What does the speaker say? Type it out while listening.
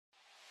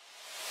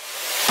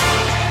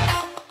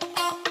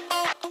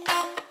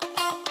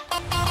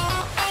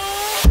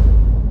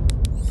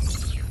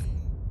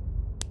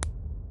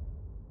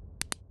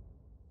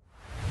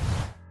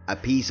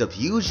A piece of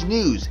huge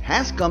news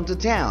has come to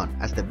town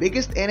as the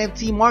biggest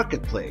NFT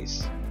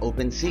marketplace,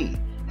 OpenSea,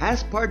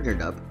 has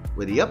partnered up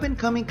with the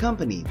up-and-coming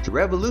company to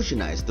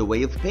revolutionize the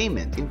way of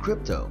payment in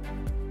crypto,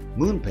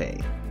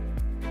 MoonPay.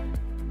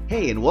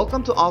 Hey, and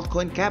welcome to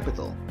Altcoin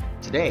Capital.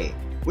 Today,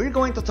 we're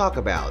going to talk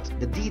about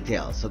the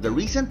details of the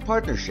recent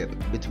partnership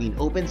between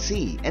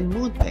OpenSea and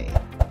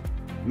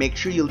MoonPay. Make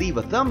sure you leave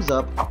a thumbs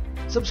up,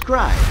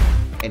 subscribe,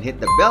 and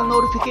hit the bell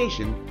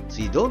notification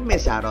so you don't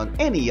miss out on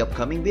any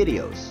upcoming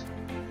videos.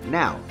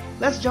 Now,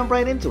 let's jump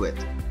right into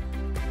it.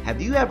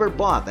 Have you ever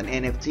bought an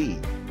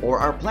NFT or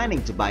are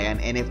planning to buy an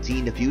NFT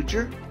in the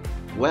future?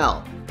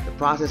 Well, the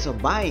process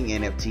of buying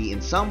NFT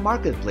in some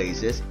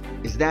marketplaces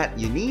is that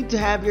you need to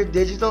have your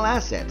digital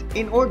asset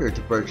in order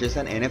to purchase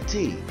an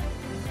NFT.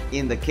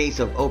 In the case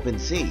of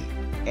OpenSea,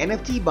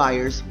 NFT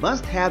buyers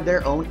must have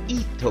their own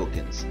ETH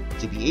tokens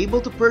to be able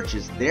to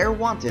purchase their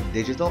wanted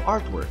digital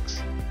artworks.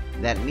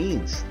 That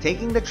means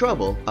taking the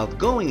trouble of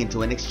going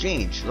into an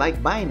exchange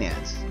like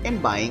Binance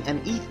and buying an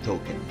ETH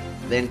token,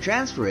 then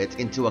transfer it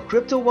into a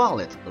crypto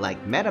wallet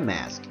like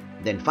MetaMask,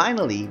 then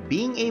finally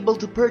being able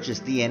to purchase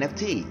the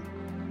NFT.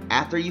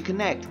 After you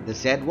connect the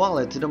said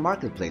wallet to the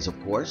marketplace, of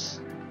course.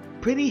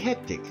 Pretty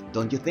hectic,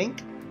 don't you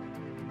think?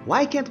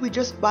 Why can't we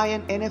just buy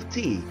an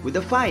NFT with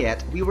the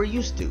fiat we were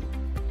used to?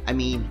 I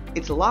mean,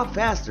 it's a lot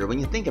faster when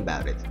you think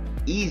about it,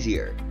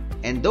 easier,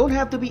 and don't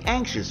have to be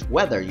anxious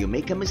whether you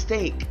make a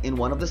mistake in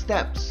one of the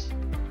steps.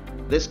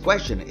 This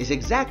question is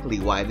exactly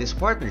why this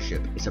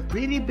partnership is a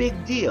pretty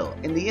big deal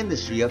in the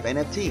industry of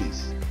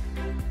NFTs.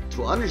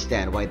 To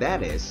understand why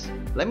that is,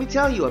 let me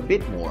tell you a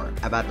bit more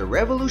about the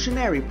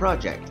revolutionary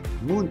project,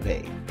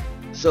 MoonPay.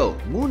 So,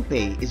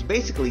 MoonPay is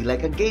basically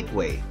like a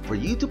gateway for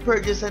you to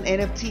purchase an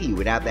NFT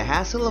without the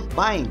hassle of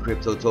buying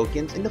crypto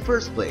tokens in the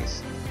first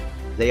place.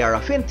 They are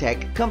a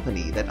fintech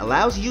company that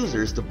allows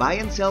users to buy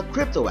and sell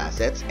crypto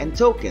assets and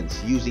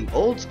tokens using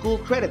old-school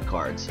credit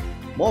cards,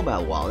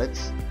 mobile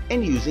wallets,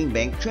 and using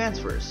bank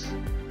transfers.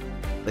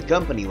 The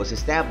company was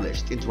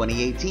established in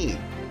 2018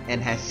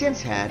 and has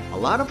since had a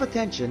lot of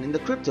attention in the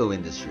crypto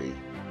industry.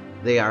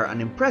 They are an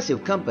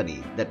impressive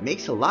company that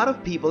makes a lot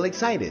of people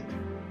excited.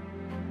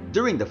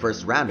 During the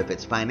first round of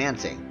its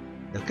financing,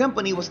 the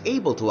company was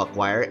able to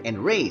acquire and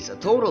raise a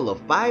total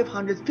of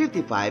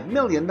 $555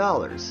 million.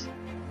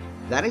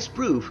 That is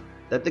proof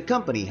that the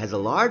company has a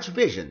large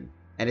vision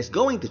and is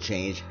going to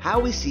change how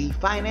we see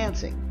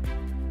financing.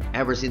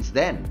 Ever since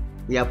then,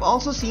 we have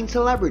also seen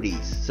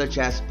celebrities such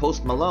as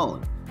Post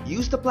Malone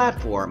use the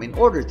platform in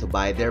order to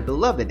buy their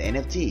beloved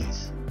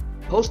NFTs.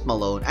 Post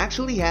Malone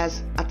actually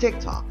has a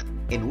TikTok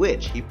in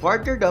which he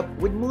partnered up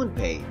with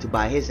MoonPay to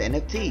buy his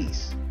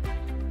NFTs.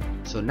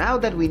 So now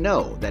that we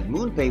know that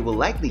MoonPay will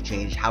likely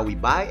change how we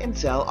buy and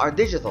sell our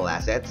digital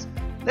assets,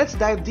 let's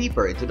dive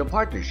deeper into the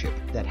partnership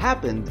that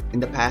happened in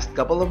the past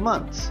couple of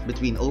months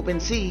between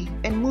OpenSea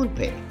and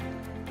MoonPay.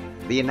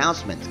 The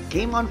announcement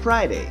came on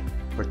Friday,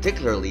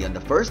 particularly on the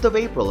 1st of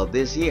April of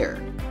this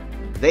year.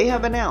 They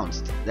have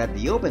announced that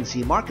the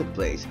OpenSea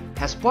marketplace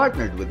has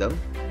partnered with them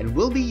and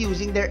will be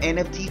using their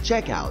NFT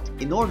checkout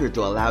in order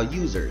to allow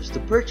users to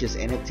purchase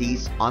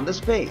NFTs on the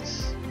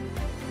space.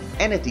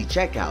 NFT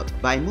checkout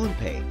by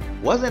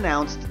MoonPay was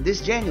announced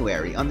this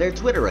January on their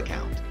Twitter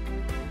account.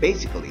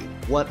 Basically,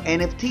 what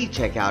NFT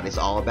checkout is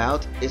all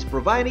about is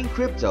providing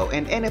crypto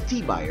and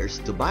NFT buyers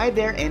to buy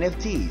their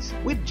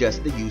NFTs with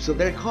just the use of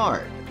their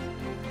card.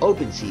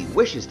 OpenSea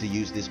wishes to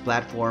use this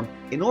platform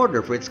in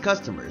order for its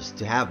customers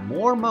to have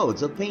more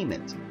modes of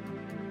payment.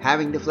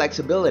 Having the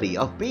flexibility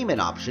of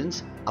payment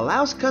options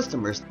allows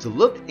customers to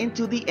look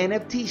into the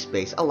NFT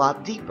space a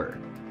lot deeper.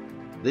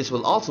 This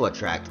will also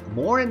attract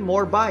more and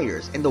more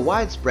buyers and the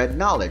widespread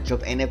knowledge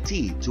of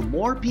NFT to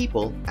more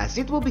people as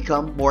it will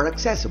become more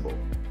accessible.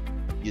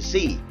 You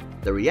see,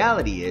 the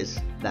reality is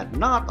that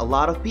not a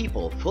lot of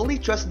people fully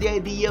trust the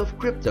idea of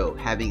crypto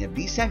having a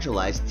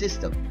decentralized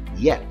system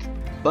yet.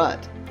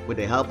 But with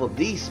the help of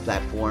these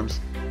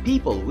platforms,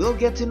 people will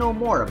get to know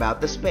more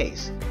about the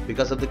space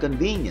because of the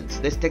convenience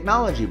this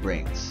technology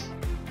brings.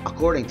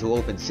 According to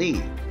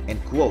OpenSea,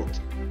 and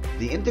quote,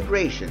 "The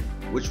integration,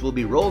 which will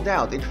be rolled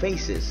out in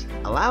phases,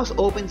 allows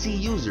OpenSea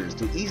users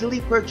to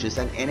easily purchase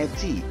an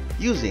NFT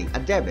using a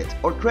debit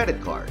or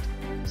credit card,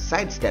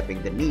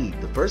 sidestepping the need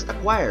to first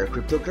acquire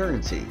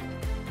cryptocurrency.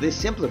 This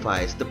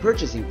simplifies the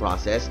purchasing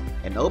process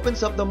and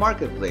opens up the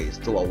marketplace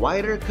to a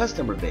wider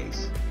customer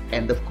base."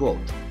 End of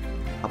quote.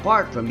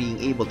 Apart from being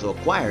able to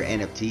acquire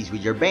NFTs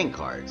with your bank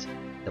cards,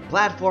 the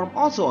platform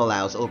also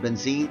allows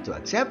OpenSea to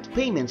accept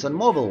payments on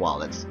mobile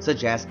wallets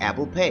such as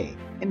Apple Pay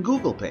and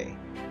Google Pay.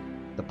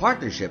 The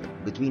partnership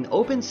between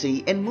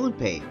OpenSea and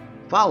MoonPay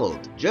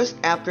followed just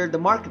after the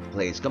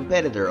marketplace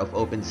competitor of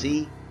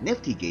OpenSea,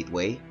 Nifty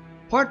Gateway,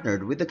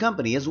 partnered with the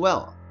company as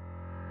well.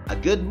 A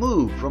good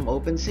move from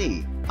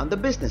OpenSea on the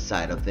business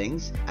side of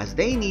things, as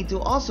they need to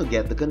also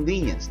get the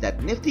convenience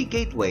that Nifty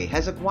Gateway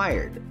has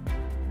acquired.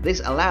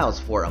 This allows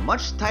for a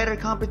much tighter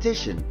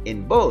competition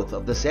in both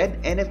of the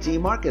said NFT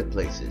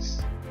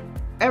marketplaces.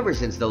 Ever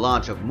since the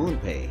launch of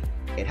MoonPay,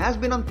 it has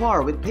been on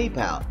par with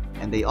PayPal,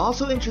 and they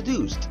also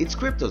introduced its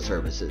crypto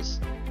services.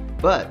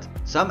 But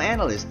Some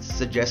analysts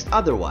suggest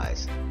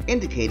otherwise,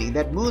 indicating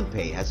that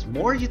MoonPay has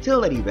more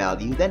utility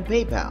value than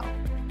PayPal.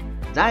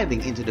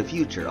 Diving into the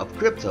future of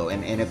crypto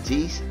and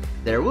NFTs,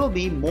 there will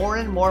be more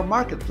and more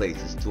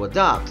marketplaces to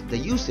adopt the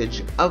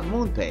usage of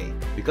MoonPay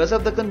because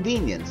of the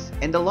convenience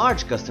and the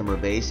large customer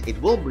base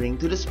it will bring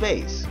to the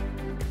space.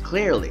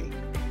 Clearly,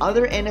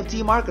 other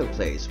NFT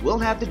marketplaces will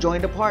have to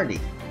join the party.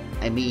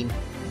 I mean,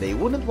 they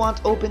wouldn't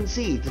want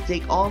OpenSea to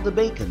take all the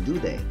bacon, do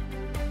they?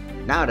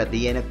 Now that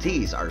the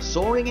NFTs are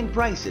soaring in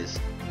prices,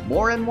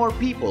 more and more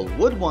people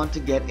would want to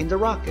get in the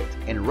rocket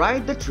and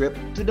ride the trip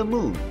to the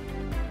moon.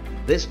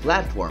 This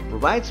platform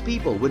provides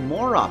people with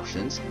more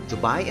options to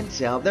buy and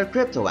sell their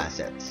crypto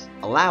assets,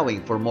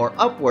 allowing for more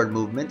upward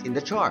movement in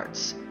the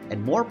charts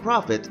and more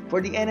profit for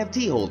the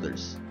NFT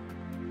holders.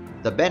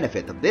 The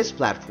benefit of this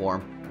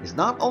platform is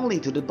not only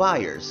to the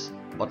buyers,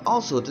 but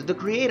also to the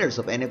creators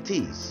of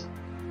NFTs.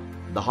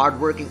 The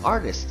hardworking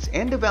artists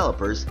and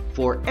developers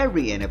for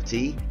every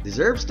NFT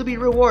deserves to be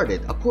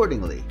rewarded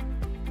accordingly.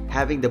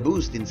 Having the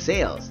boost in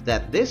sales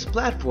that this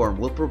platform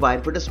will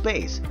provide for the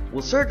space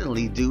will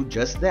certainly do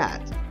just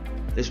that.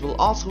 This will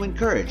also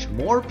encourage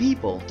more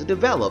people to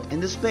develop in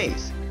the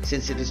space,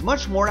 since it is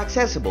much more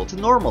accessible to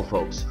normal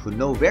folks who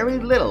know very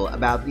little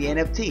about the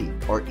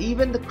NFT or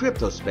even the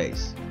crypto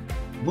space.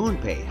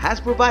 MoonPay has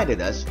provided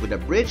us with a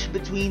bridge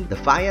between the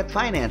fiat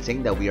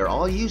financing that we are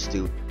all used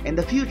to and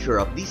the future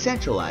of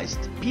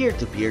decentralized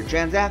peer-to-peer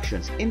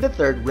transactions in the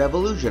third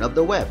revolution of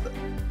the web.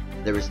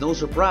 There is no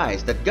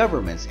surprise that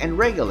governments and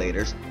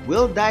regulators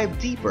will dive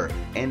deeper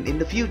and in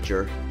the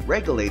future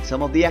regulate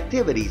some of the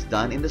activities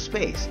done in the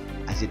space,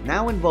 as it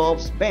now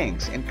involves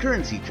banks and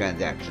currency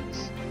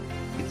transactions.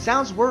 It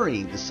sounds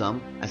worrying to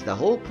some, as the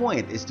whole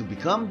point is to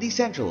become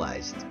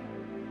decentralized.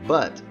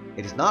 But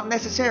it is not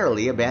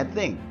necessarily a bad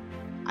thing.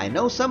 I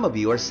know some of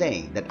you are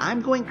saying that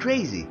I'm going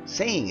crazy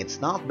saying it's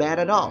not bad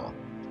at all,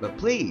 but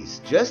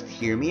please just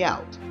hear me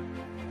out.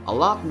 A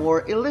lot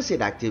more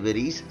illicit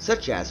activities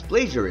such as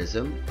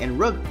plagiarism and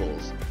rug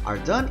pulls are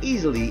done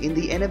easily in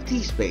the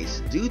NFT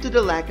space due to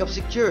the lack of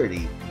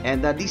security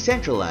and the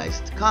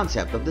decentralized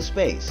concept of the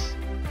space.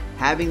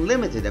 Having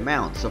limited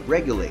amounts of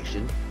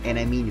regulation, and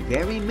I mean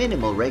very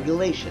minimal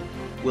regulation,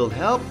 will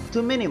help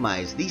to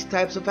minimize these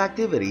types of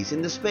activities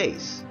in the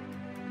space.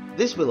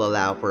 This will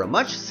allow for a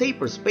much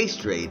safer space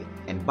trade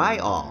and buy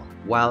all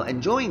while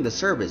enjoying the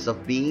service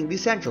of being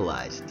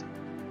decentralized.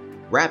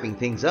 Wrapping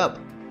things up,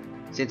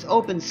 since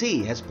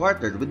OpenSea has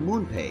partnered with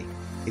MoonPay,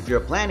 if you're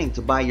planning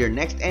to buy your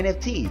next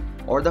NFT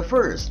or the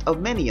first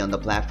of many on the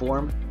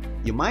platform,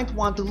 you might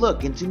want to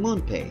look into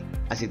MoonPay,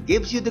 as it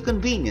gives you the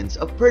convenience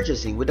of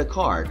purchasing with a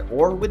card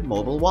or with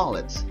mobile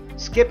wallets,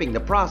 skipping the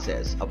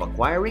process of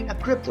acquiring a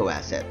crypto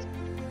asset.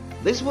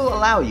 This will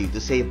allow you to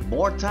save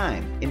more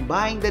time in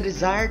buying the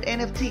desired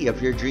NFT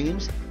of your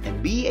dreams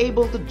and be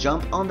able to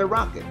jump on the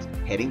rocket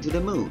heading to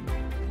the moon.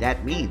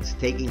 That means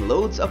taking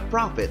loads of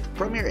profit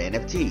from your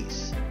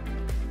NFTs.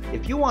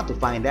 If you want to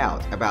find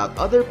out about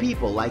other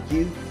people like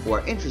you who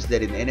are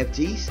interested in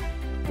NFTs,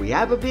 we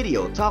have a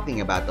video talking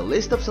about the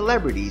list of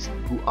celebrities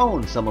who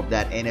own some of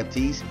that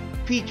NFTs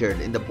featured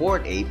in the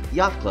Bored Ape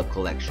Yacht Club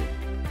collection.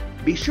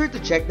 Be sure to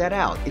check that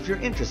out if you're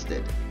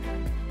interested.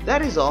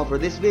 That is all for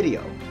this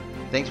video.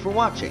 Thanks for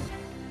watching.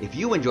 If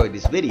you enjoyed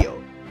this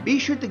video, be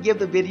sure to give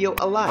the video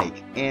a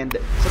like and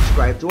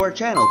subscribe to our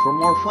channel for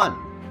more fun.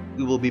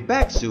 We will be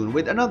back soon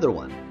with another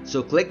one,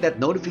 so click that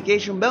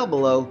notification bell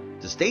below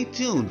to stay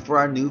tuned for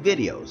our new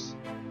videos.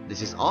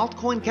 This is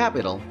Altcoin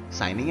Capital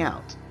signing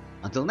out.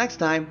 Until next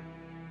time.